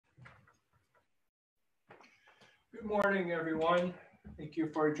Good morning, everyone. Thank you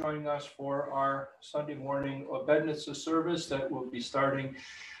for joining us for our Sunday morning Obednitsa service that will be starting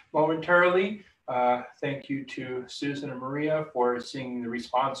momentarily. Thank you to Susan and Maria for singing the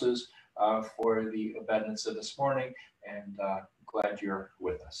responses for the Obednitsa this morning, and glad you're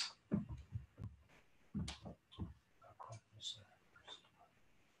with us.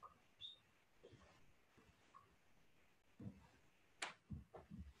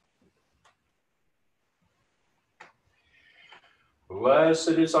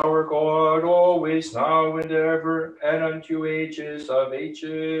 Blessed is our God, always, now, and ever, and unto ages of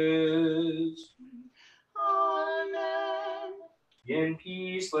ages. Amen. In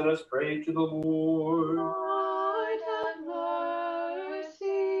peace, let us pray to the Lord. Lord, have mercy.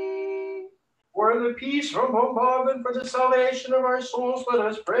 For the peace from above and for the salvation of our souls, let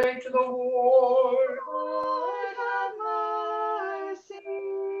us pray to the Lord. Lord, have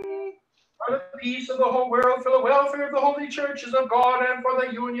mercy. For the peace of the whole world, for the welfare of the holy churches of God, and for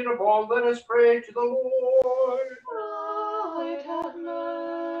the union of all, let us pray to the Lord. Lord, have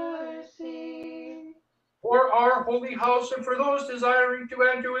mercy. For our holy house, and for those desiring to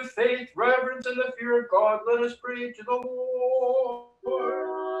enter with faith, reverence, and the fear of God, let us pray to the Lord.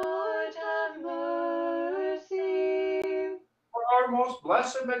 Lord, have mercy. For our most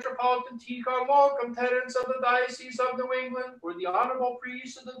blessed Metropolitan Tikhon, Malcolm, tenants of the Diocese of New England, for the honorable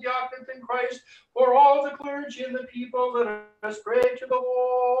priests and the diaconate in Christ, for all the clergy and the people, let us pray to the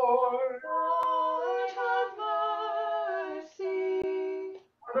Lord. Lord, have mercy.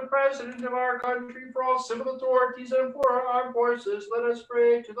 For the President of our country, for all civil authorities, and for our armed forces, let us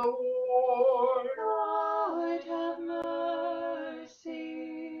pray to the Lord. Lord, have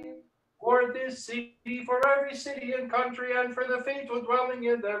mercy. For this city, for every city and country, and for the faithful dwelling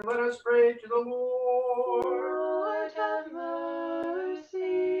in them, let us pray to the Lord. Lord, have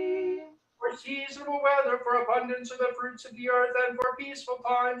mercy. For seasonable weather, for abundance of the fruits of the earth, and for peaceful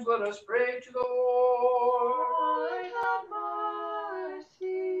times, let us pray to the Lord. Lord, have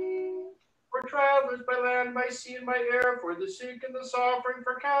mercy. For travelers by land, by sea, and by air, for the sick and the suffering,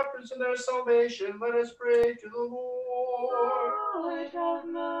 for captives and their salvation, let us pray to the Lord. Lord, have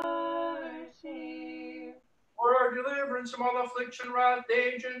mercy. For our deliverance from all affliction, wrath,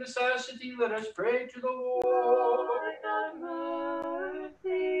 danger, and necessity, let us pray to the Lord. Lord, have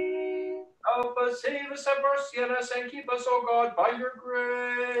mercy. Help us, save us, have mercy on us, and keep us, O God, by your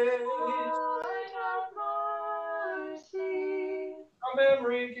grace. Lord, have mercy.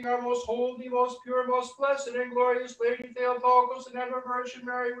 Commemorating our most holy, most pure, most blessed, and glorious Lady Theotokos and ever Virgin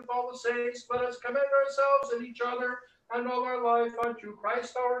Mary with all the saints, let us commend ourselves and each other and all our life unto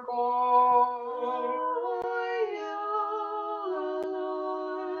Christ our God. Lord.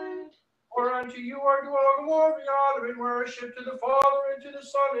 For unto you are due all glory, honor, and worship, to the Father, and to the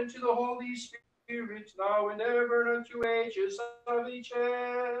Son, and to the Holy Spirit, now and ever, and unto ages of ages.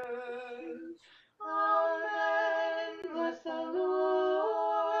 Amen. Bless the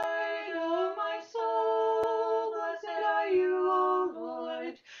Lord, O my soul. Blessed are you, O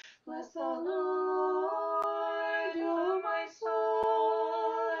Lord. Bless the Lord, O my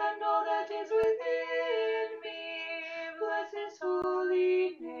soul, and all that is within me. Bless his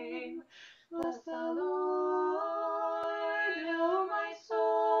holy name. Bless the Lord, O my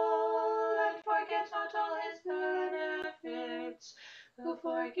soul, and forget not all his benefits, who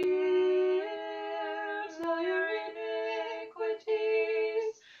forgives all your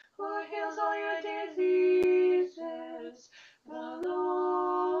iniquities, who heals all your diseases. The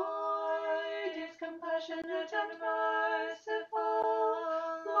Lord is compassionate and merciful,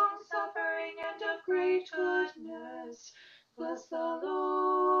 long-suffering and of great goodness. Bless the Lord,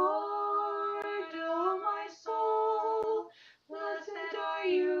 O my soul. Blessed are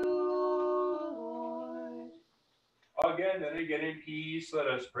you, Lord. Again and again in peace, let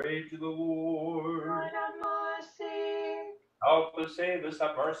us pray to the Lord. Lord, have mercy. Help us, save us,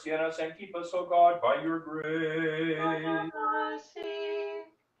 have mercy on us, and keep us, O God, by your grace. Lord, have mercy.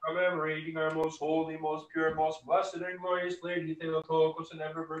 Commemorating our most holy, most pure, most blessed, and glorious Lady Theotokos and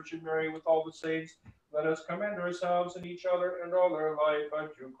ever Virgin Mary with all the saints, let us commend ourselves and each other and all our life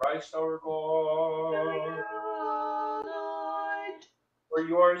unto Christ our God. Lord. For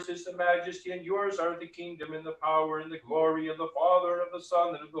yours is the majesty, and yours are the kingdom, and the power, and the glory of the Father, and of the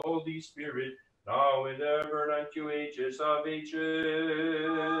Son, and of the Holy Spirit, now and ever, and unto ages of ages.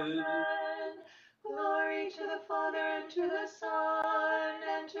 Amen. Glory to the Father, and to the Son,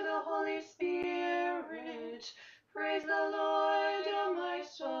 and to the Holy Spirit. Praise the Lord, O my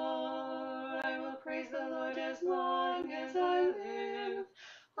soul. I will praise the Lord as long as I live.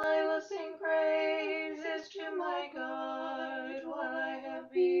 I will sing praises to my God while I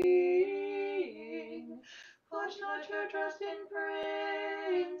have being. Put not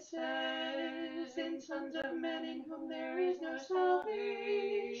sons of men in whom there is no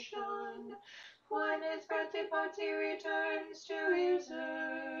salvation. When his breath departs, he returns to his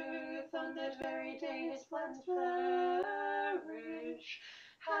earth. On that very day his plans perish.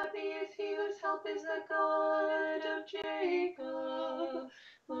 Happy is he whose help is the God of Jacob,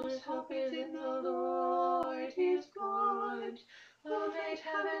 whose hope is in the Lord his God, who made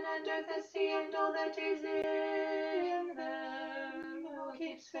heaven and earth, the sea, and all that is in them, who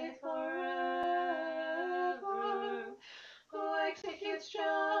keeps faith forever, who executes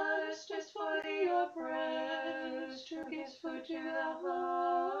justice for the oppressed, who gives food to the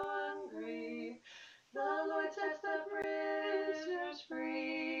hungry. The Lord sets the prisoners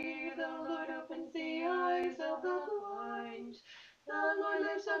free. The Lord opens the eyes of the blind. The Lord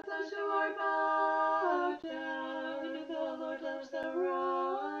lifts up those who are bowed down. The Lord loves the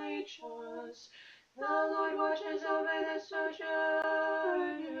righteous. The Lord watches over the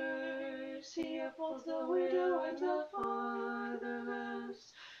sojourners. He upholds the widow and the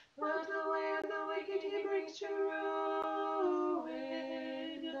fatherless. But the way of the wicked he brings to ruin.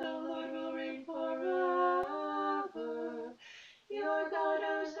 The Lord will reign forever. Your God,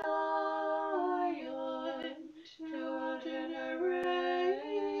 O Zion, to all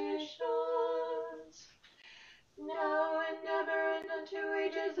generations. Now and ever and unto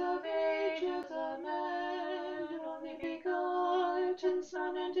ages of ages, amen. Only begotten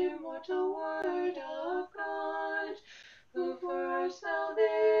Son and immortal Word of God, who for our salvation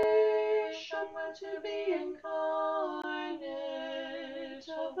went to be incarnate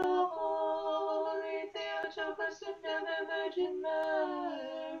of the Holy Theotokos and ever Virgin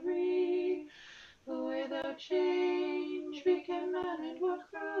Mary, who without change became man and was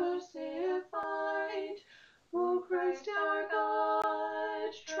crucified, who Christ our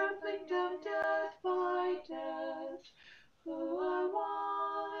God, trampling down death by death, who are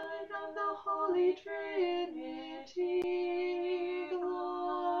one of the Holy Trinity,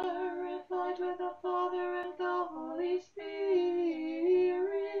 glorified with the Father and the Holy Spirit.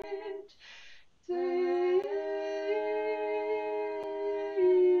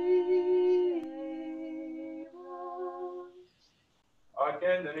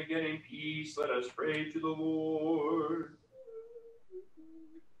 Again and again in peace, let us pray to the Lord.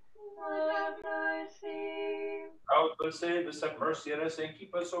 Lord, have mercy. Doubtless save us, have mercy on us, and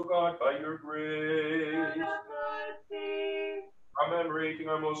keep us, O God, by your grace. Lord, have mercy. Commemorating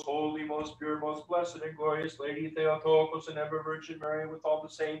our most holy, most pure, most blessed, and glorious Lady Theotokos and ever Virgin Mary with all the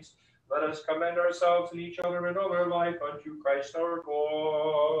saints, let us commend ourselves and each other in all our life unto Christ our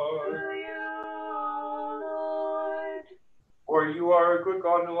God. To you, Lord. For you are a good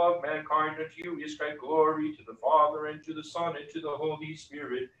God and love mankind. Unto you we ascribe glory, to the Father, and to the Son, and to the Holy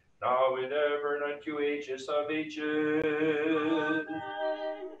Spirit, now and ever, and unto ages of ages. Amen.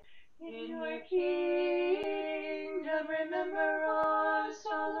 In your kingdom, remember us,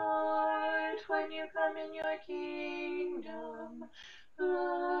 O Lord, when you come in your kingdom. Blessed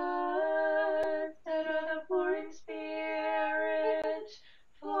are the poor in spirit,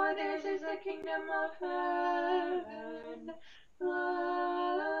 for this is the kingdom of heaven. Blessed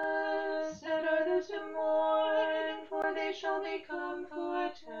are those who mourn, for they shall be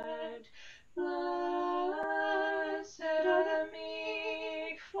comforted. Blessed are the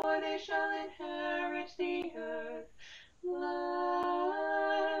meek, for they shall inherit the earth. Blessed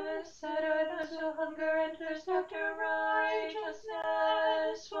are those who hunger and thirst after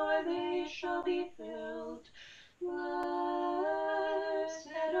righteousness, for they shall be filled. Blessed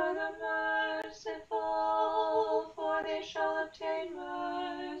are the merciful, for they shall obtain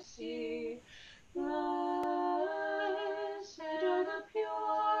mercy. Blessed are the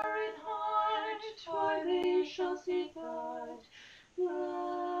pure in heart, for they shall see God. Blessed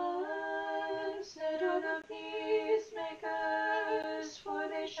are the peacemakers, for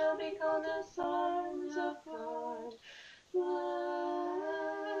they shall be called the sons of God. Blessed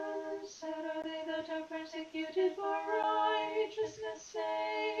are they that are persecuted for righteousness'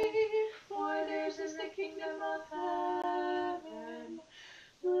 sake, for theirs is the kingdom of heaven.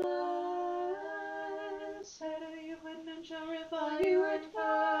 Blessed are you when men shall revile you and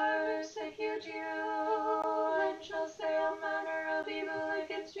persecute you, and shall say all manner of evil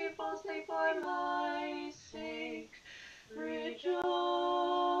against you falsely for my sake. Rejoice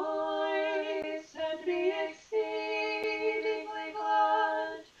and be exceedingly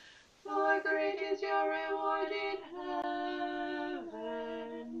glad, for great is your reward in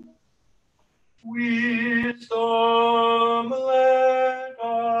heaven. Wisdom, let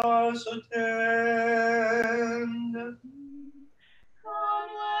us attend. Come,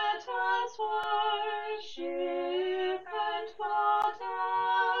 let us worship and bow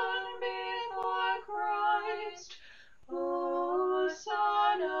down before Christ.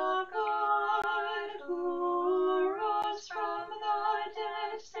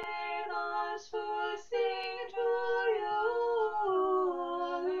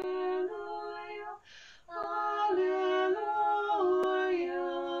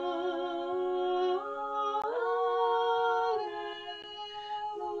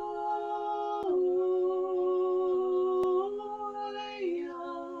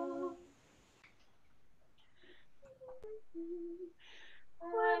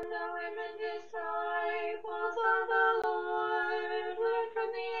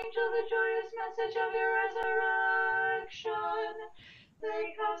 angel the joyous message of your resurrection.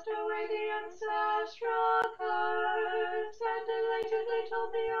 They cast away the ancestral curse and delightedly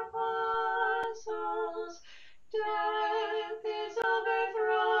told the apostles, death is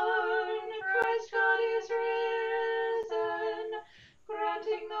overthrown, Christ God is risen,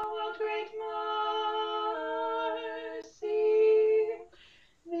 granting the world great mercy.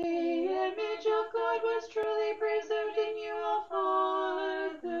 The image of God was truly preserved in you, O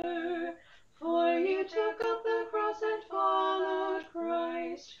Father, for you took up the cross and followed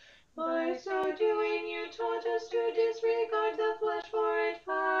Christ. By so doing, you taught us to disregard the flesh, for it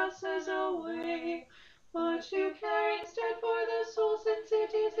passes away, but to care instead for the soul, since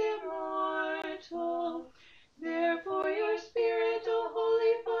it is immortal. Therefore your Spirit, O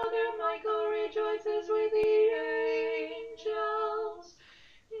Holy Father Michael, rejoices with the angels.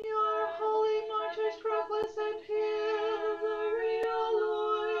 Your holy martyrs, Proclus and Hilary, O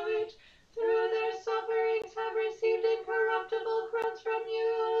Lord, through their sufferings have received incorruptible crowns from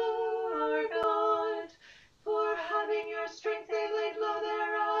you, our God. For having your strength they laid low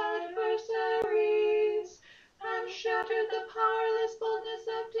their adversaries, and shattered the powerless boldness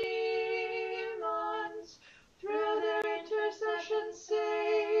of demons. Through their intercession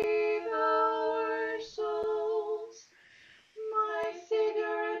save our souls. My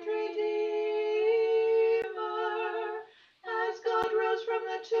Savior and Redeemer, as God rose from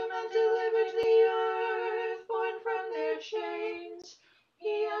the tomb and delivered the earth born from their chains,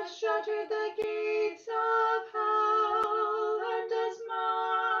 he has shattered the gates of hell, and as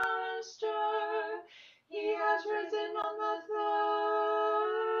Master, he has risen on the third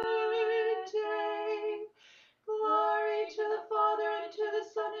day. Glory to the Father, and to the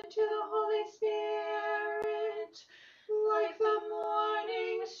Son, and to the Holy Spirit. Like the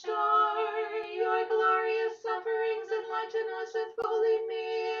morning star, your glorious sufferings enlighten us with holy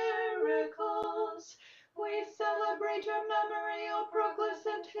miracles. We celebrate your memory, O Proclus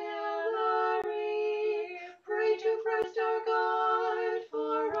and Hilary. Pray to Christ our God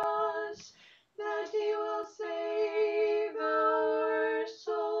for us, that he will save our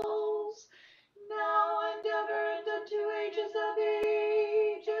souls, now and ever, and unto ages of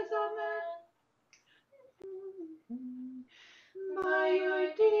ages. Amen. By your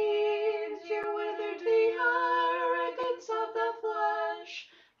deeds you withered the arrogance of the flesh.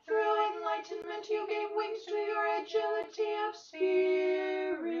 Through enlightenment you gave wings to your agility of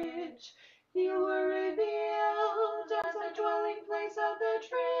spirit. You were revealed as the dwelling place of the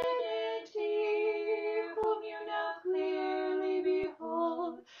Trinity, whom you now clearly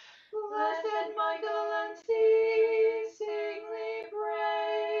behold. Blessed Michael, unceasingly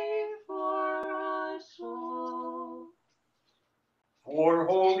pray for us all. For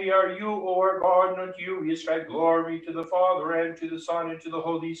holy are you, O our God, and unto you we ascribe glory to the Father, and to the Son, and to the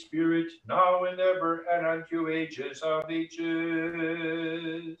Holy Spirit, now and ever, and unto ages of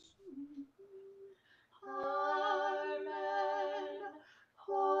ages. Amen.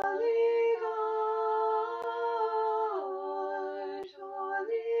 Holy God,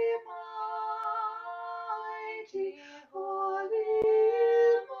 holy mighty, holy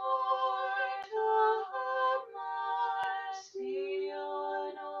immortal, have mercy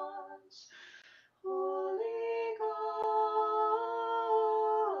on us. Holy God,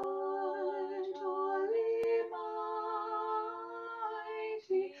 holy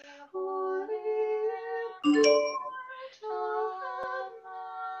mighty, holy immortal, have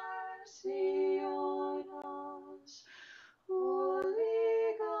mercy on us.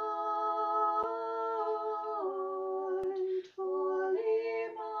 Holy God, holy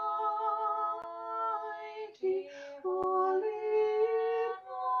mighty, holy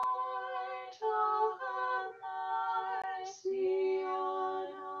immortal, have mercy on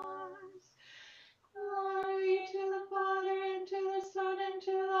us. Glory to the Father, and to the Son, and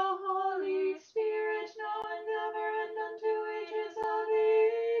to the Holy Spirit, now and ever, and unto ages of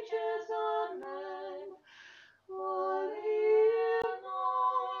ages. Amen. Holy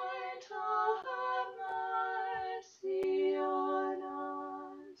immortal, have mercy on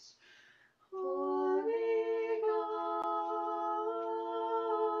us. Holy God,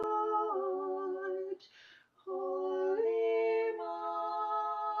 holy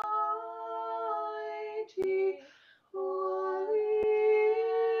mighty, holy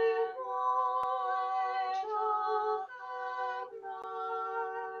immortal, have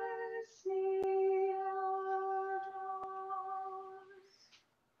mercy on us.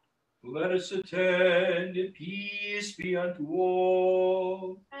 Let us attend, and peace be unto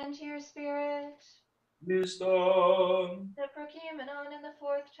all. And to your spirit. Wisdom. The Prokimenon in the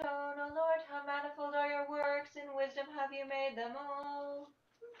fourth tone. O Lord, how manifold are your works, in wisdom have you made them all.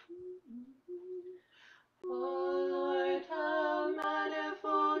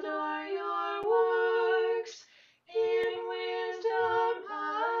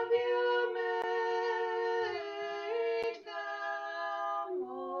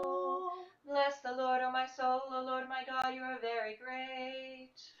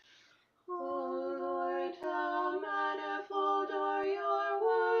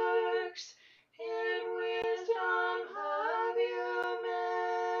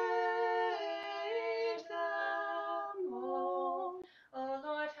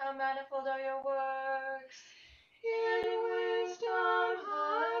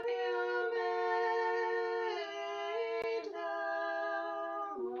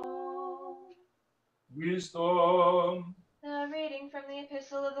 wisdom. A reading from the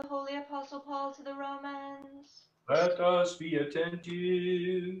epistle of the Holy Apostle Paul to the Romans. Let us be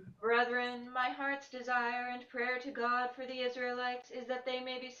attentive. Brethren, my heart's desire and prayer to God for the Israelites is that they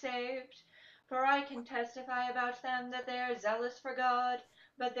may be saved. For I can testify about them that they are zealous for God,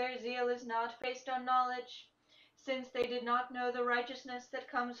 but their zeal is not based on knowledge. Since they did not know the righteousness that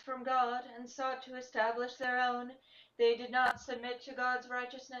comes from God and sought to establish their own, they did not submit to God's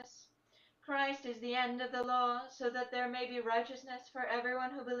righteousness. Christ is the end of the law, so that there may be righteousness for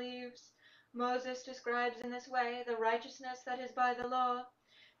everyone who believes. Moses describes in this way the righteousness that is by the law.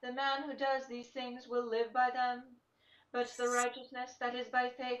 The man who does these things will live by them. But the righteousness that is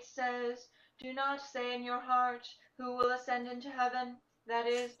by faith says, do not say in your heart, who will ascend into heaven, that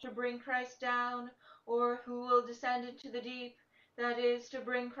is, to bring Christ down, or who will descend into the deep, that is, to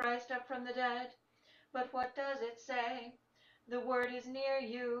bring Christ up from the dead. But what does it say? The word is near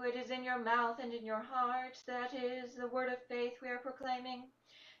you, it is in your mouth and in your heart, that is, the word of faith we are proclaiming.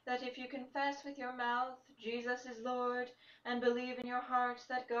 That if you confess with your mouth Jesus is Lord, and believe in your heart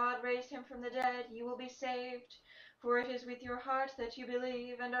that God raised him from the dead, you will be saved. For it is with your heart that you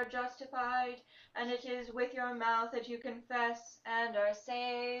believe and are justified, and it is with your mouth that you confess and are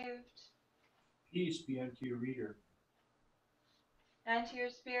saved. Peace be unto your reader. And to your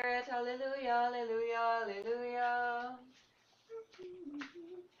spirit, alleluia, alleluia, alleluia.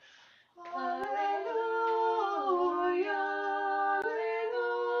 Alleluia,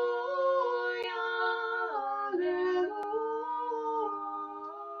 alleluia, alleluia.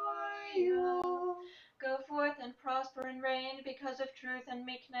 Go forth and prosper and reign because of truth and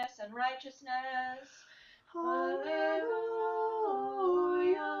meekness and righteousness. Alleluia,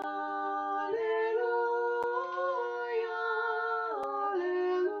 alleluia,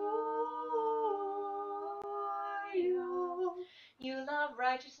 alleluia. You love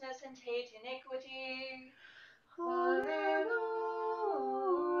righteousness and hate iniquity. Alleluia,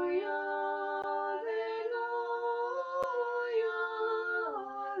 alleluia,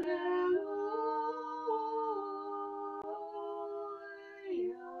 alleluia.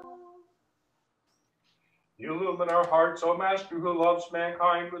 You illumine our hearts, O Master, who loves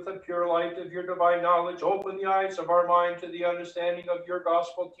mankind with the pure light of your divine knowledge. Open the eyes of our mind to the understanding of your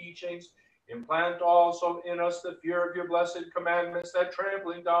gospel teachings. Implant also in us the fear of your blessed commandments, that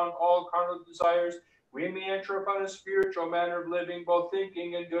trampling down all carnal desires, we may enter upon a spiritual manner of living, both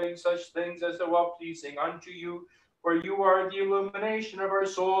thinking and doing such things as are well-pleasing unto you. For you are the illumination of our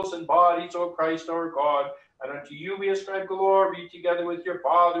souls and bodies, O Christ our God. And unto you we ascribe glory, together with your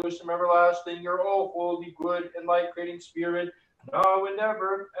Father, who is from everlasting, your all holy, good, and life-creating Spirit, now and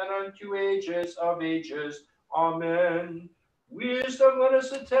ever, and unto ages of ages. Amen. Wisdom, let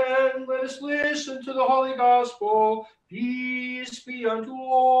us attend, let us listen to the Holy Gospel. Peace be unto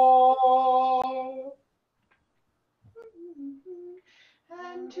all.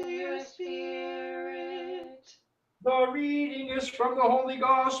 And to your spirit. The reading is from the Holy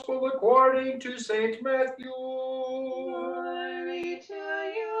Gospel according to St. Matthew. Glory to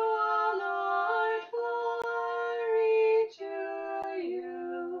you, O Lord, glory to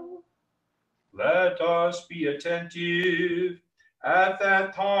you. Let us be attentive. At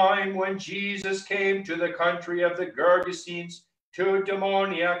that time, when Jesus came to the country of the Gergesenes, two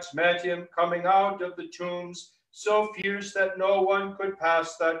demoniacs met him coming out of the tombs, so fierce that no one could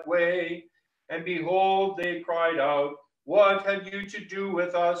pass that way. And behold, they cried out, what have you to do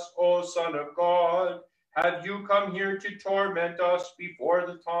with us, O Son of God? Have you come here to torment us before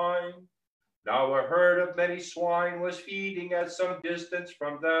the time? Now a herd of many swine was feeding at some distance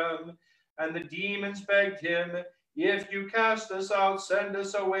from them, and the demons begged him, if you cast us out, send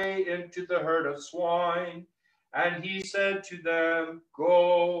us away into the herd of swine. And he said to them,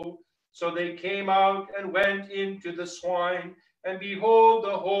 go. So they came out and went into the swine, and behold,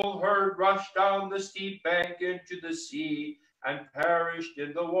 the whole herd rushed down the steep bank into the sea, and perished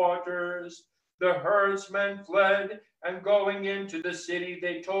in the waters. The herdsmen fled, and going into the city,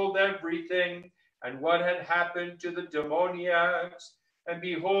 they told everything, and what had happened to the demoniacs. And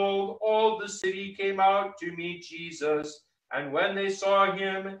behold, all the city came out to meet Jesus, and when they saw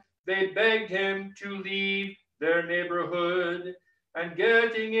him, they begged him to leave their neighborhood. And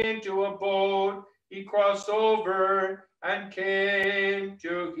getting into a boat, he crossed over and came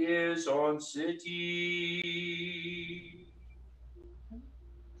to his own city.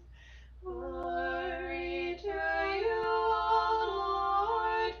 Glory to you, O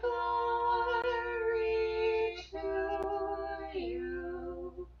Lord, glory to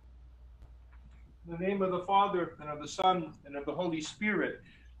you. In the name of the Father, and of the Son, and of the Holy Spirit,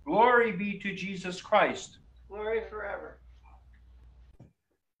 glory be to Jesus Christ. Glory forever.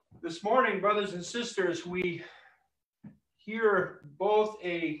 This morning, brothers and sisters, we hear both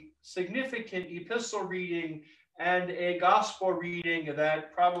a significant epistle reading and a gospel reading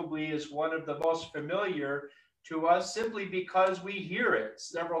that probably is one of the most familiar to us simply because we hear it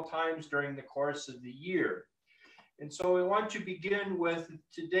several times during the course of the year. And so we want to begin with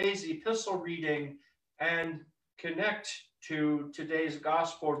today's epistle reading and connect to today's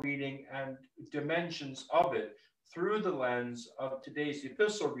gospel reading and dimensions of it through the lens of today's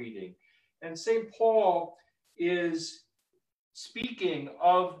epistle reading. And St. Paul is speaking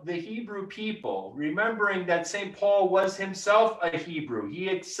of the Hebrew people, remembering that St. Paul was himself a Hebrew. He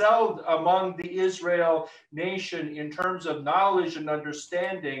excelled among the Israel nation in terms of knowledge and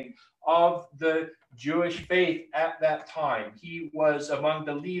understanding of the Jewish faith at that time. He was among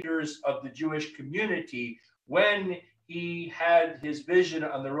the leaders of the Jewish community when he had his vision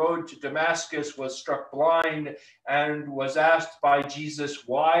on the road to Damascus, was struck blind, and was asked by Jesus,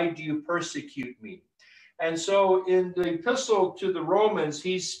 "Why do you persecute me?" And so in the epistle to the Romans,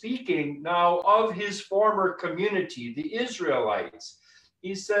 he's speaking now of his former community, the Israelites.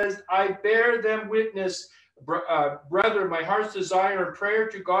 He says, "I bear them witness, brethren, my heart's desire and prayer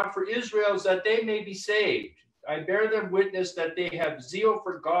to God for Israel is that they may be saved. I bear them witness that they have zeal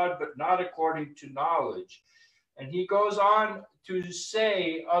for God, but not according to knowledge." And he goes on to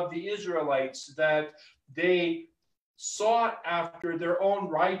say of the Israelites that they sought after their own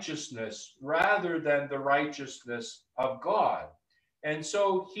righteousness rather than the righteousness of God. And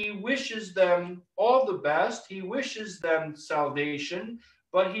so he wishes them all the best. He wishes them salvation,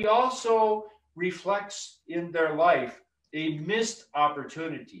 but he also reflects in their life a missed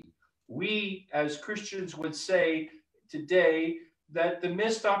opportunity. We as Christians would say today that the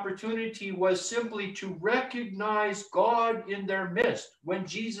missed opportunity was simply to recognize God in their midst when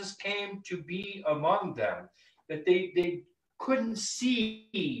Jesus came to be among them, that they couldn't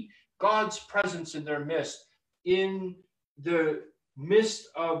see God's presence in their midst in the midst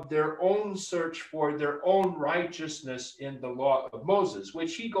of their own search for their own righteousness in the law of Moses,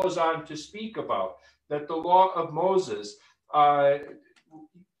 which he goes on to speak about, that the law of Moses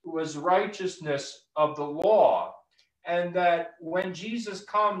was righteousness of the law, and that when Jesus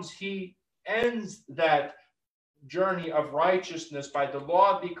comes, he ends that journey of righteousness by the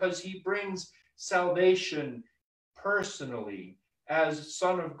law because he brings salvation personally as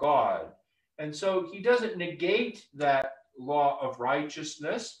Son of God. And so he doesn't negate that law of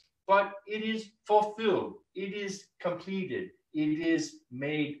righteousness, but it is fulfilled, it is completed, it is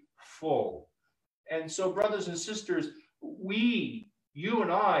made full. And so, brothers and sisters, you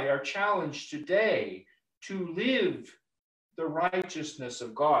and I are challenged today to live the righteousness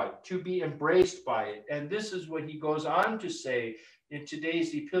of God, to be embraced by it. And this is what he goes on to say in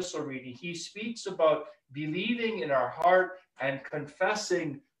today's epistle reading. He speaks about believing in our heart and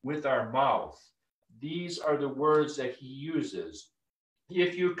confessing with our mouth. These are the words that he uses.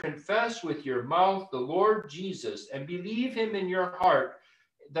 If you confess with your mouth the Lord Jesus and believe him in your heart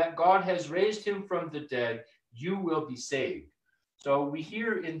that God has raised him from the dead, you will be saved. So we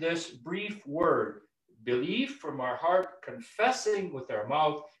hear in this brief word, belief from our heart, confessing with our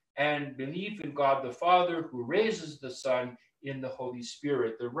mouth, and belief in God the Father who raises the Son in the Holy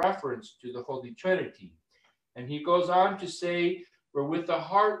Spirit, the reference to the Holy Trinity. And he goes on to say, for with the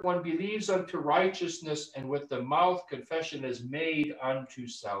heart one believes unto righteousness, and with the mouth confession is made unto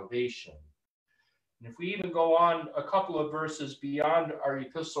salvation. And if we even go on a couple of verses beyond our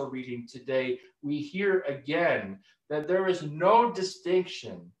epistle reading today, we hear again that there is no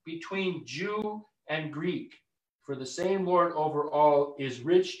distinction between Jew and Greek, for the same Lord over all is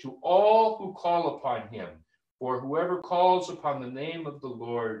rich to all who call upon him. For whoever calls upon the name of the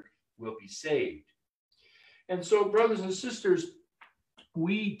Lord will be saved. And so, brothers and sisters,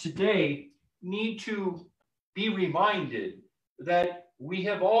 we today need to be reminded that we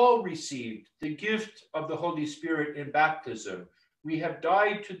have all received the gift of the Holy Spirit in baptism. We have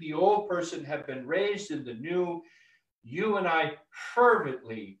died to the old person, have been raised in the new. You and I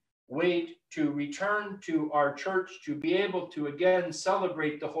fervently wait to return to our church to be able to again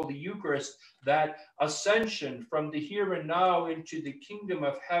celebrate the Holy Eucharist, that ascension from the here and now into the kingdom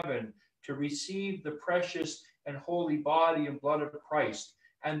of heaven, to receive the precious and holy body and blood of Christ.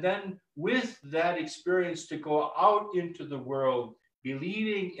 And then with that experience to go out into the world,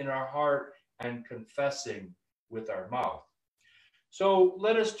 believing in our heart and confessing with our mouth. So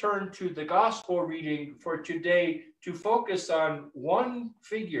let us turn to the gospel reading for today to focus on one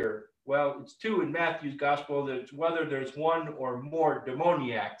figure. Well, it's two in Matthew's gospel. That's whether there's one or more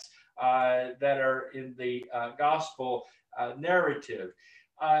demoniacs that are in the gospel narrative.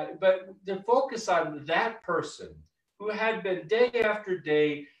 But to focus on that person who had been day after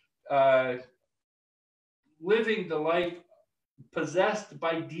day living the life possessed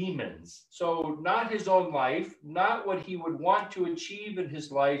by demons. So not his own life, not what he would want to achieve in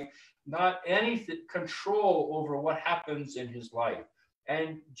his life, not any control over what happens in his life.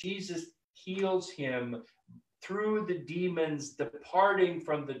 And Jesus heals him through the demons departing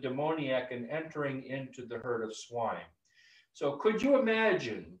from the demoniac and entering into the herd of swine. So could you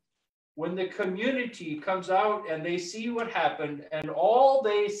imagine when the community comes out and they see what happened, and all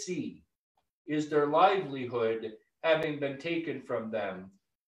they see is their livelihood having been taken from them,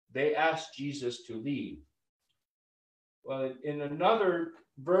 they ask Jesus to leave. Well, in another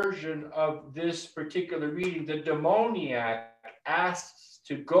version of this particular reading, the demoniac asks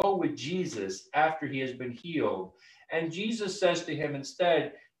to go with Jesus after he has been healed. And Jesus says to him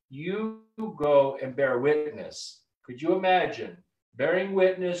instead, you go and bear witness. Could you imagine bearing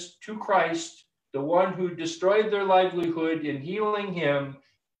witness to Christ, the one who destroyed their livelihood in healing him,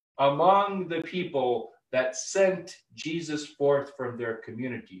 among the people that sent Jesus forth from their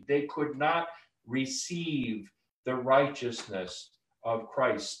community? They could not receive the righteousness of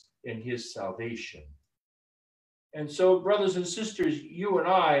Christ in his salvation. And so, brothers and sisters, you and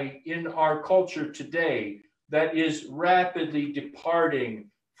I, in our culture today that is rapidly departing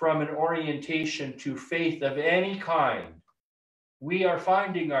from an orientation to faith of any kind, we are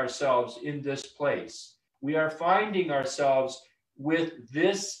finding ourselves in this place. We are finding ourselves with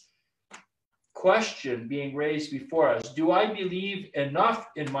this question being raised before us. Do I believe enough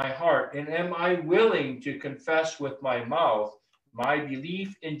in my heart, and am I willing to confess with my mouth my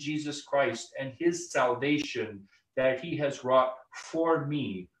belief in Jesus Christ and his salvation that he has wrought for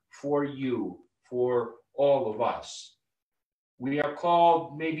me, for you, for all of us? We are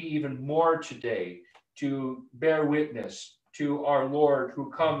called maybe even more today to bear witness to our Lord,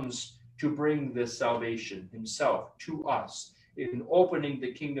 who comes to bring this salvation himself to us, in opening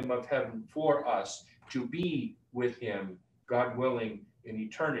the kingdom of heaven for us to be with him, God willing, in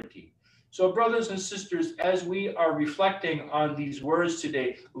eternity. So, brothers and sisters, as we are reflecting on these words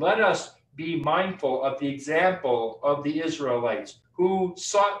today, let us be mindful of the example of the Israelites who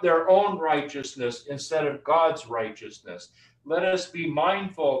sought their own righteousness instead of God's righteousness. Let us be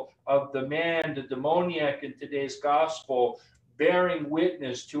mindful of the man, the demoniac in today's gospel, bearing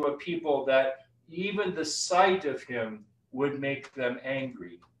witness to a people that even the sight of him would make them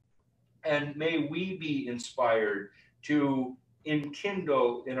angry. And may we be inspired to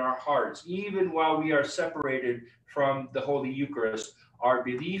enkindle in our hearts, even while we are separated from the Holy Eucharist, our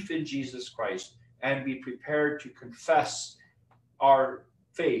belief in Jesus Christ, and be prepared to confess our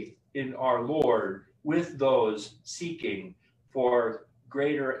faith in our Lord with those seeking for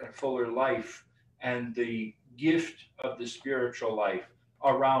greater and fuller life and the gift of the spiritual life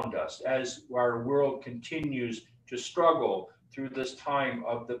around us as our world continues to struggle through this time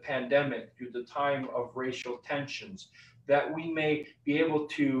of the pandemic, through the time of racial tensions, that we may be able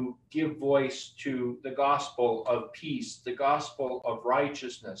to give voice to the gospel of peace, the gospel of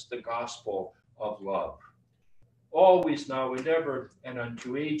righteousness, the gospel of love. Always, now, and ever, and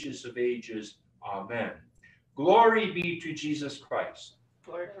unto ages of ages. Amen. Glory be to Jesus Christ.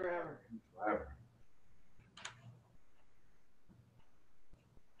 Glory forever. Forever.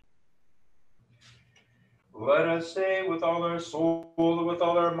 Let us say with all our soul and with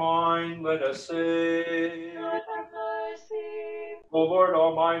all our mind, let us say, God have mercy. O Lord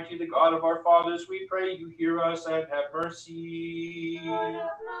Almighty, the God of our fathers, we pray you hear us and have mercy. God have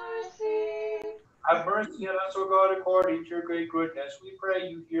mercy. Have mercy on us, O God, according to your great goodness. We pray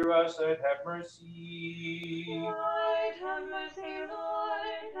you hear us and have mercy. Lord, have mercy, Lord.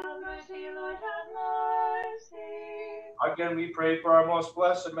 Have mercy, Lord, have mercy. Again, we pray for our most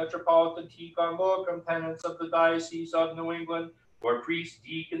blessed Metropolitan Tikhon Locum, tenants of the Diocese of New England, for priests,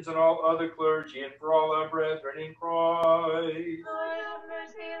 deacons, and all other clergy, and for all our brethren in Christ. Lord, have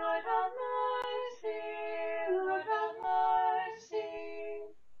mercy, Lord, have mercy. Lord, have mercy.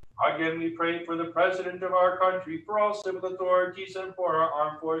 Again, we pray for the President of our country, for all civil authorities, and for our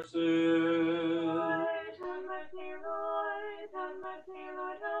armed forces. Lord, have mercy, Lord. Have mercy,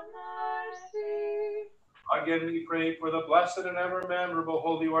 Lord, have mercy. Again, we pray for the blessed and ever memorable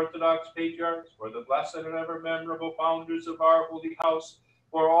Holy Orthodox Patriarchs, for the blessed and ever memorable founders of our Holy House,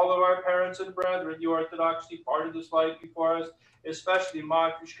 for all of our parents and brethren, the Orthodox departed this life before us, especially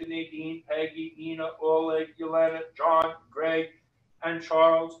Matrushka, Nadine, Peggy, Nina, Oleg, Yelena, John, Greg, and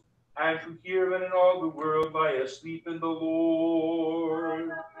Charles, and who hear and in all the world lie asleep in the Lord. Lord,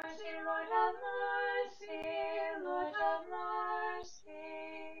 have mercy, Lord, have mercy. Lord, have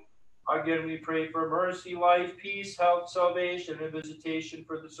mercy. Again, we pray for mercy, life, peace, health, salvation, and visitation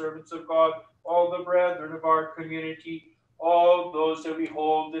for the servants of God, all the brethren of our community, all those that we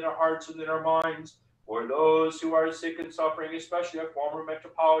hold in our hearts and in our minds, for those who are sick and suffering, especially our former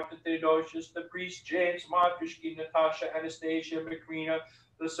Metropolitan Theodosius, the priest James, Matrishki, Natasha, Anastasia, Macrina,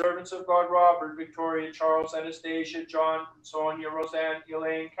 the servants of God, Robert, Victoria, Charles, Anastasia, John, Sonia, Roseanne,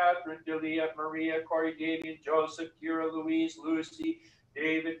 Elaine, Catherine, Delia, Maria, Corey, Damien, Joseph, Kira, Louise, Lucy,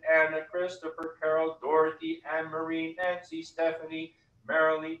 David, Anna, Christopher, Carol, Dorothy, Anne-Marie, Nancy, Stephanie,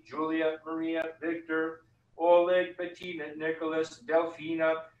 Marilee, Julia, Maria, Victor, Oleg, Bettina, Nicholas,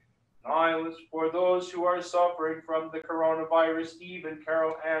 Delphina, Niles, for those who are suffering from the coronavirus, Stephen,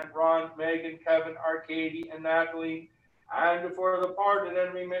 Carol, Ann, Ron, Megan, Kevin, Arcady, and Natalie, and for the pardon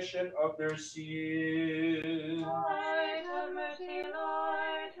and remission of their sins. Lord, have mercy,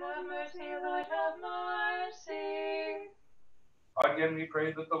 Lord, have mercy, Lord, have mercy. Again, we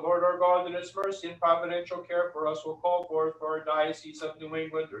pray that the Lord our God, in his mercy and providential care for us, will call forth for our Diocese of New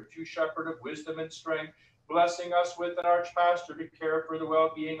England, our true shepherd of wisdom and strength, blessing us with an archpastor to care for the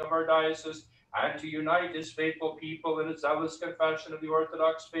well-being of our diocese, and to unite his faithful people in a zealous confession of the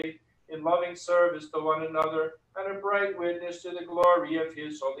Orthodox faith, in loving service to one another, and a bright witness to the glory of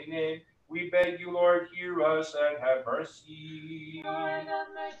his holy name. We beg you, Lord, hear us and have mercy. Lord, have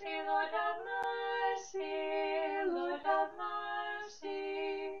mercy, Lord, have mercy, Lord, have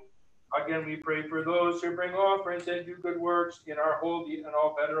mercy. Again, we pray for those who bring offerings and do good works in our holy and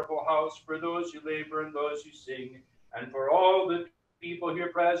all venerable house, for those who labor and those who sing, and for all the people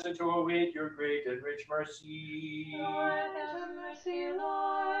here present who await your great and rich mercy. Lord, have mercy,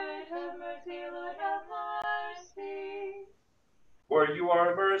 Lord, have mercy, Lord, have mercy. For you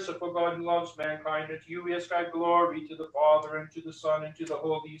are a merciful God who loves mankind, and to you we ascribe glory, to the Father, and to the Son, and to the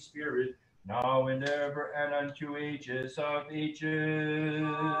Holy Spirit, now and ever, and unto ages of ages.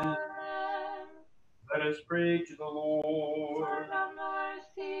 Amen. Let us pray to the Lord. Lord, have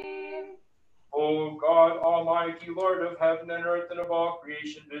mercy. O God, almighty Lord of heaven and earth and of all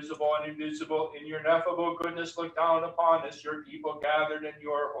creation, visible and invisible, in your ineffable goodness look down upon us, your people gathered in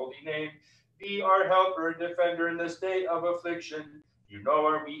your holy name. Be our helper and defender in this day of affliction. You know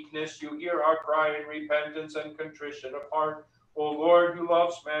our weakness, you hear our cry in repentance and contrition of heart. O Lord, who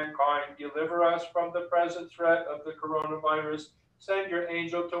loves mankind, deliver us from the present threat of the coronavirus. Send your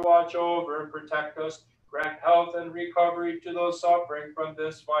angel to watch over and protect us. Grant health and recovery to those suffering from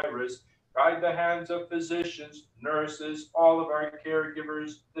this virus. Guide the hands of physicians, nurses, all of our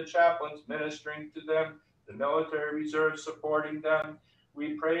caregivers, the chaplains ministering to them, the military reserves supporting them.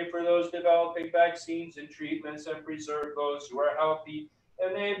 We pray for those developing vaccines and treatments, and preserve those who are healthy.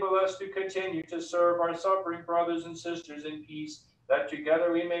 Enable us to continue to serve our suffering brothers and sisters in peace, that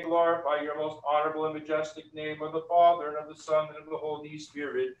together we may glorify your most honorable and majestic name, of the Father, and of the Son, and of the Holy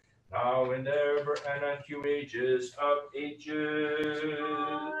Spirit, now and ever, and unto ages of ages.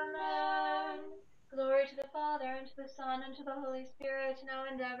 Amen. Glory to the Father, and to the Son, and to the Holy Spirit, now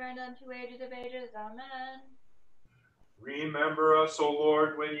and ever, and unto ages of ages. Amen. Remember us, O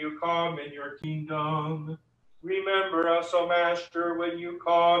Lord, when you come in your kingdom. Remember us, O Master, when you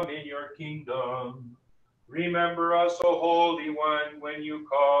come in your kingdom. Remember us, O Holy One, when you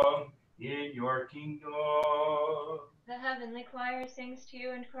come in your kingdom. The heavenly choir sings to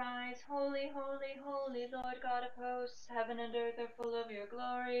you and cries, Holy, holy, holy, Lord God of hosts, heaven and earth are full of your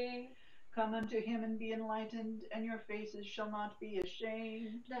glory. Come unto him and be enlightened, and your faces shall not be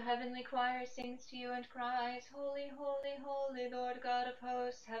ashamed. The heavenly choir sings to you and cries, Holy, holy, holy, Lord God of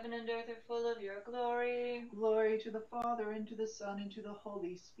hosts, heaven and earth are full of your glory. Glory to the Father, and to the Son, and to the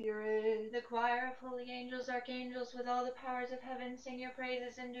Holy Spirit. The choir of holy angels, archangels, with all the powers of heaven, sing your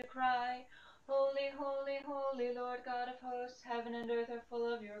praises and do cry, Holy, holy, holy, Lord God of hosts, heaven and earth are full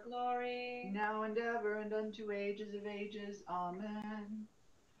of your glory. Now and ever, and unto ages of ages. Amen.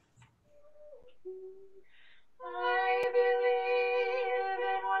 I believe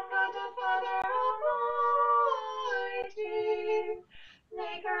in one God the Father Almighty,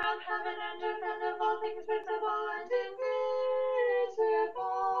 maker of heaven and earth and of all things visible and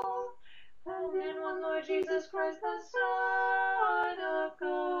invisible, and in one Lord Jesus Christ, the Son of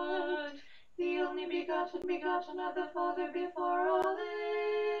God, the only begotten of the Father before all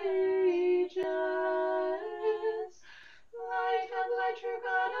ages, light and light, true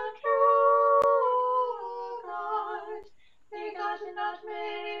God and true God, begotten, not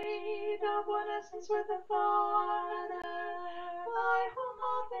made, of one essence with the Father, by whom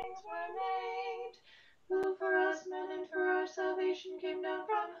all things were made, who for us men and for our salvation came down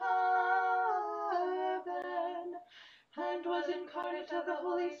from heaven, and was incarnate of the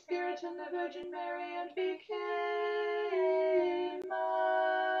Holy Spirit and the Virgin Mary, and became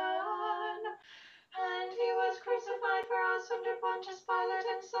man. And he was crucified for us under Pontius Pilate,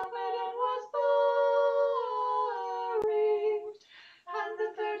 and suffered and was buried.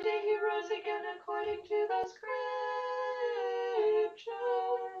 according to the Scriptures,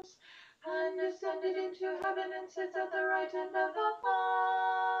 and ascended into heaven and sits at the right hand of the Father.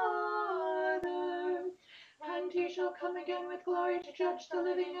 And he shall come again with glory to judge the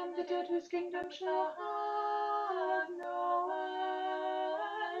living and the dead, whose kingdom shall have no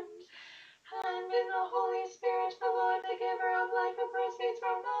end. And in the Holy Spirit, the Lord, the giver of life, who proceeds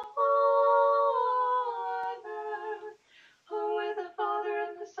from the Father, who with the Father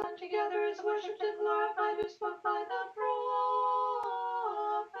and the Son together is worshipped and glorified, who spoke by the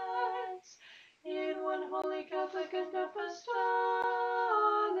prophets, in one holy Catholic and Apostolic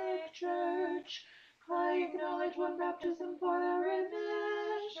Church. I acknowledge one baptism for the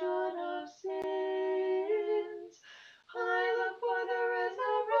remission of sins. I look for the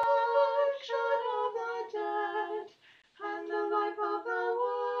resurrection of the dead and the life of the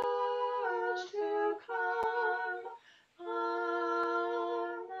world to come.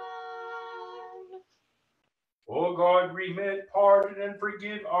 Amen. O God, remit, pardon, and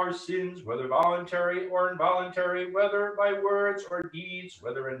forgive our sins, whether voluntary or involuntary, whether by words or deeds,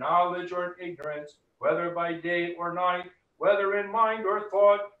 whether in knowledge or in ignorance, whether by day or night, whether in mind or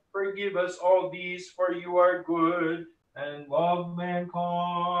thought. Forgive us all these, for you are good and love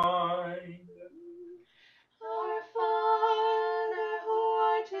mankind. Our Father, who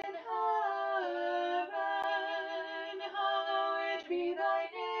art in heaven, hallowed be thy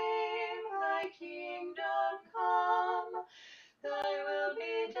name. Thy kingdom come, thy will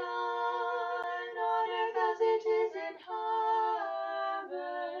be done on earth as it is in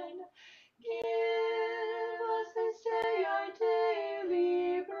heaven. Give us this day our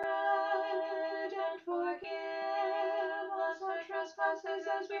daily bread, and forgive us our trespasses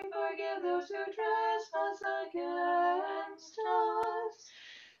as we forgive those who trespass against us.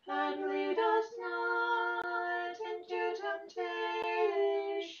 And lead us not into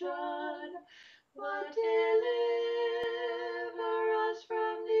temptation, but deliver us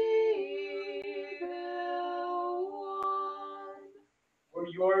from the evil one. For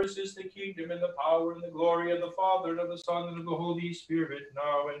yours is the kingdom and the power and the glory of the Father and of the Son and of the Holy Spirit,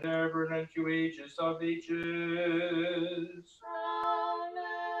 now and ever and unto ages of ages.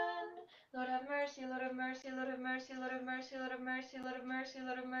 Amen. Lord have mercy, Lord have mercy, Lord have mercy, Lord have mercy, Lord have mercy, Lord have mercy,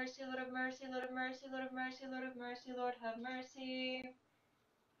 Lord have mercy, Lord have mercy, Lord have mercy, Lord have mercy, Lord have mercy, Lord have mercy.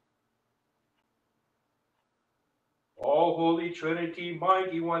 All Holy Trinity,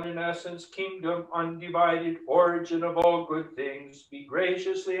 mighty one in essence, kingdom undivided, origin of all good things, be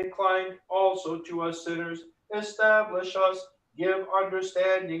graciously inclined also to us sinners, establish us, give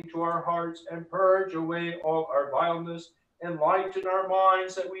understanding to our hearts, and purge away all our vileness, enlighten our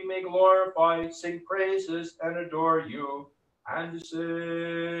minds that we may glorify, sing praises, and adore you, and say,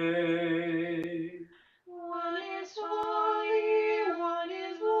 One is holy, one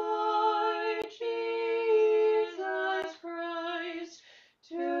is Lord Jesus Christ,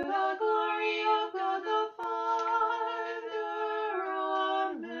 to the glory of God the Father.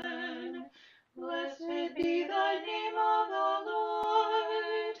 Amen. Blessed be the name of the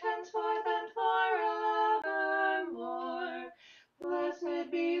Lord, henceforth and forevermore.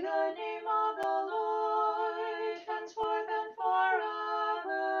 Blessed be the name of the Lord, henceforth and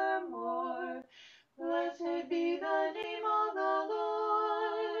forevermore. Blessed be the name of the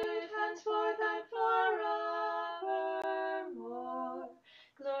Lord, henceforth and forevermore.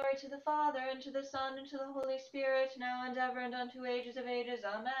 Glory to the Father, and to the Son, and to the Holy Spirit, now and ever, and unto ages of ages.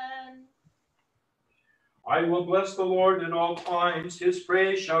 Amen. I will bless the Lord at all times. His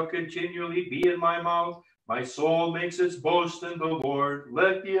praise shall continually be in my mouth. My soul makes its boast in the Lord.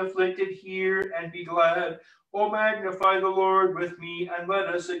 Let the afflicted hear and be glad. O magnify the Lord with me, and let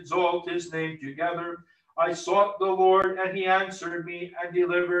us exalt his name together. I sought the Lord, and he answered me, and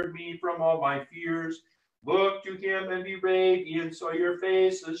delivered me from all my fears. Look to him and be radiant, so your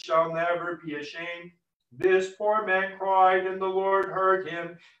faces shall never be ashamed. This poor man cried, and the Lord heard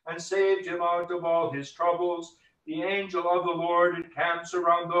him, and saved him out of all his troubles. The angel of the Lord encamps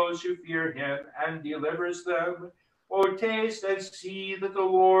around those who fear him, and delivers them. O taste and see that the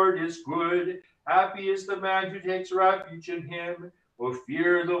Lord is good. Happy is the man who takes refuge in him. O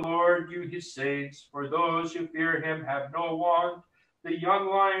fear the Lord, you his saints, for those who fear him have no want. The young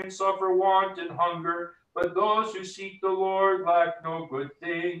lions suffer want and hunger, but those who seek the Lord lack no good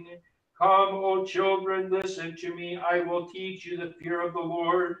thing. Come, O children, listen to me. I will teach you the fear of the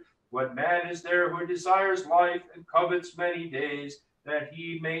Lord. What man is there who desires life and covets many days, that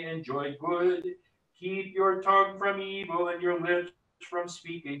he may enjoy good? Keep your tongue from evil and your lips from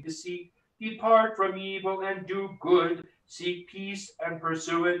speaking deceit. Depart from evil and do good. Seek peace and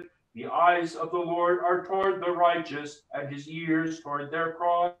pursue it. The eyes of the Lord are toward the righteous, and his ears toward their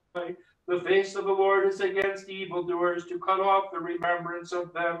cry. The face of the Lord is against evildoers, to cut off the remembrance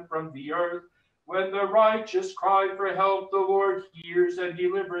of them from the earth. When the righteous cry for help, the Lord hears and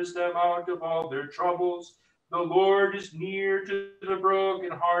delivers them out of all their troubles. The Lord is near to the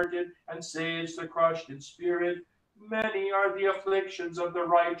brokenhearted and saves the crushed in spirit. Many are the afflictions of the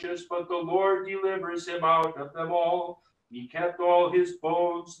righteous, but the Lord delivers him out of them all. He kept all his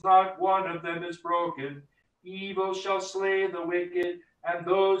bones, not one of them is broken. Evil shall slay the wicked, and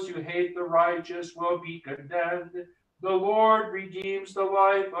those who hate the righteous will be condemned. The Lord redeems the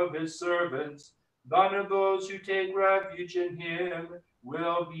life of his servants. None of those who take refuge in him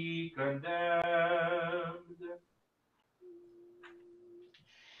will be condemned.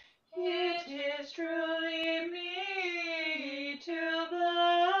 It is truly me to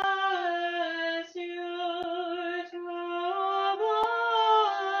bless you, to bless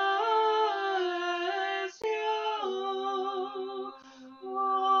you. O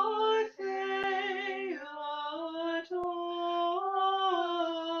say, O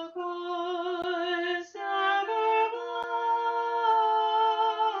Togus, ever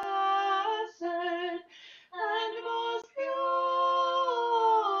blessed and most pure,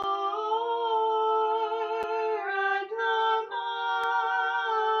 and the mother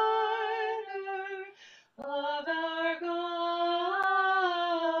of our God,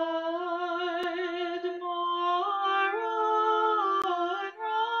 more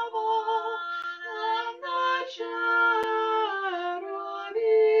honorable than the cherubim,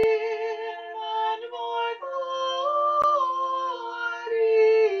 and more glorious,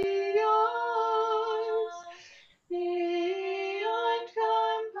 beyond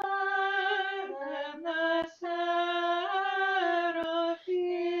compare than the seraphim,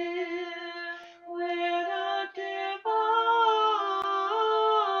 without defilement.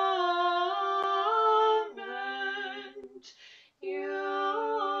 You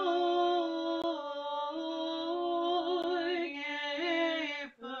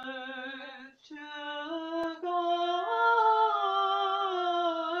gave birth to God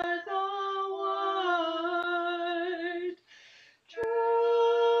the Word. Truth,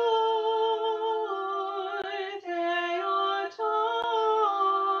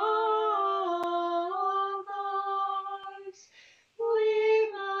 Theotokos, we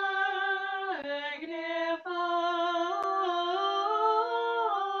magnify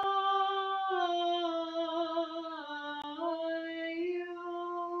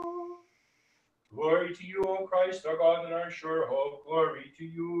you. Glory to you, O Christ, our God and our sure hope. Glory to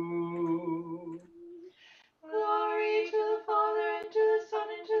you. Glory to the Father, and to the Son,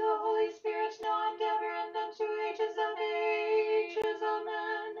 and to the Holy Spirit, now and ever, and unto ages of ages.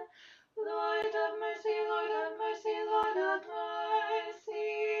 Amen. Lord have mercy, Lord have mercy, Lord have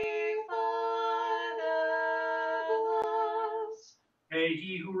mercy. Father, bless. May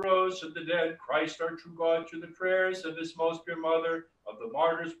he who rose from the dead, Christ our true God, through the prayers of his most pure mother, of the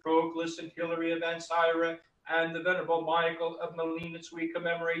martyrs Proclus and Hilary of Ancyra, and the venerable Michael of Melinus we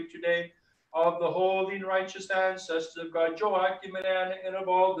commemorate today, of the holy and righteous ancestors of God, Joachim and Anna, and of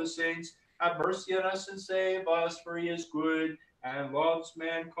all the saints, have mercy on us and save us, for he is good and loves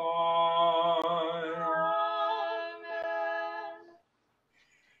mankind.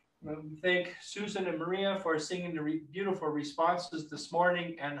 We thank Susan and Maria for singing the beautiful responses this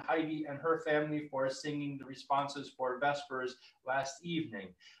morning, and Heidi and her family for singing the responses for Vespers last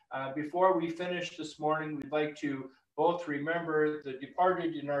evening. Before we finish this morning, we'd like to both remember the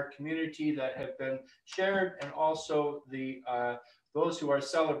departed in our community that have been shared, and also the those who are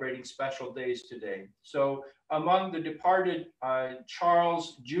celebrating special days today. So among the departed,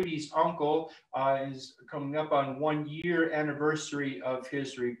 Charles, Judy's uncle, is coming up on 1 year anniversary of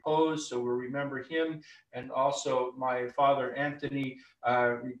his repose. So we'll remember him. And also my father, Anthony,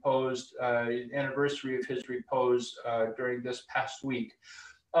 reposed, anniversary of his repose during this past week.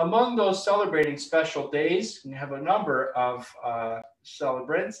 Among those celebrating special days, we have a number of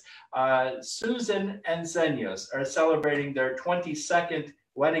celebrants. Susan and Zenius are celebrating their 22nd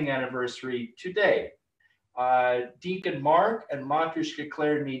wedding anniversary today. Deacon Mark and Matrushka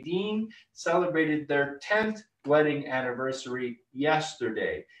Claire Nadine celebrated their 10th wedding anniversary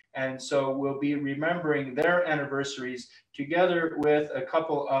yesterday. And so we'll be remembering their anniversaries together with a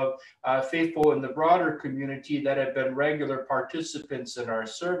couple of faithful in the broader community that have been regular participants in our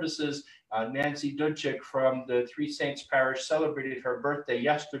services. Nancy Dudchik from the Three Saints Parish celebrated her birthday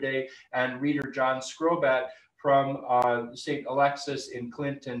yesterday, and Reader John Skrobat from St. Alexis in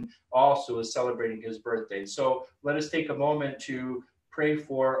Clinton also is celebrating his birthday. So let us take a moment to pray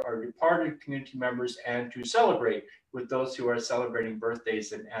for our departed community members, and to celebrate with those who are celebrating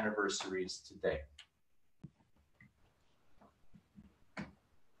birthdays and anniversaries today.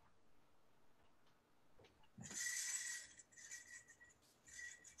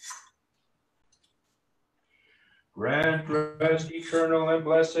 Grant rest eternal and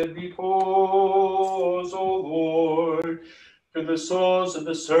blessed repose, O Lord, to the souls of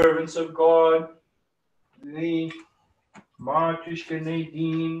the servants of God, the Matushka,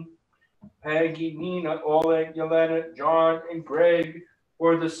 Nadine, Peggy, Nina, Oleg, Yelena, John, and Greg,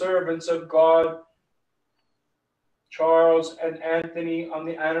 for the servants of God, Charles and Anthony, on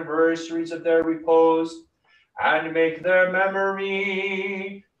the anniversaries of their repose, and make their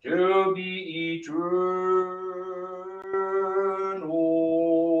memory to be eternal.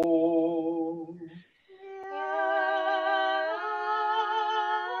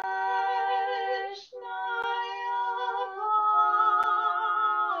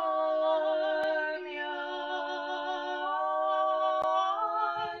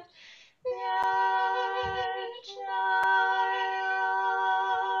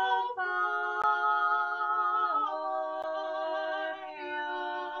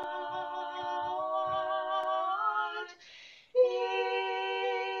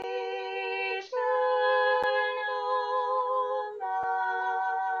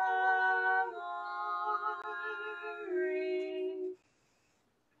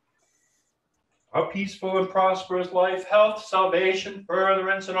 A peaceful and prosperous life, health, salvation,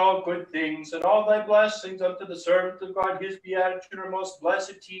 furtherance, and all good things, and all thy blessings unto the servant of God, his beatitude, our most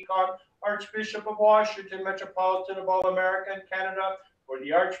blessed Tikhon, Archbishop of Washington, Metropolitan of all America and Canada, for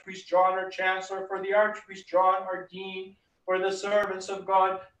the Archpriest John, our Chancellor, for the Archpriest John, our Dean, for the servants of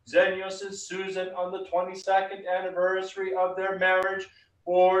God, Zenius and Susan, on the 22nd anniversary of their marriage,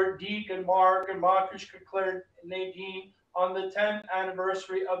 for Deacon Mark and Matushka Claire Nadine, on the 10th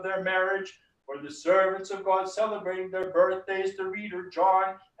anniversary of their marriage, for the servants of God celebrating their birthdays, the reader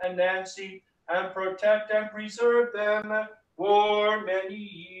John and Nancy, and protect and preserve them for many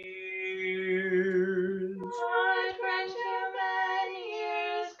years. God grant you many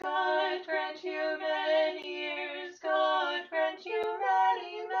years, God grant you many years, God grant you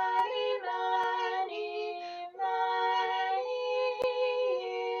many, many, many, many years.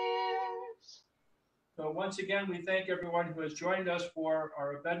 So once again, we thank everyone who has joined us for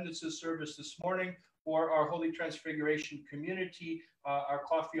our Obednitsa service this morning. For our Holy Transfiguration community, our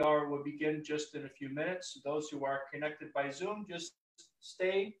coffee hour will begin just in a few minutes. Those who are connected by Zoom, just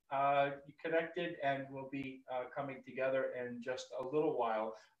stay connected, and we'll be coming together in just a little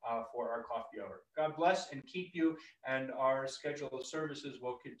while for our coffee hour. God bless and keep you, and our schedule of services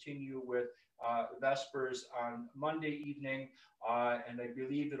will continue with Vespers on Monday evening, and I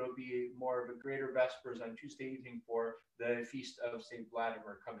believe it'll be more of a greater Vespers on Tuesday evening for the Feast of St.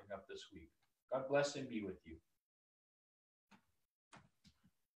 Vladimir coming up this week. God bless and be with you.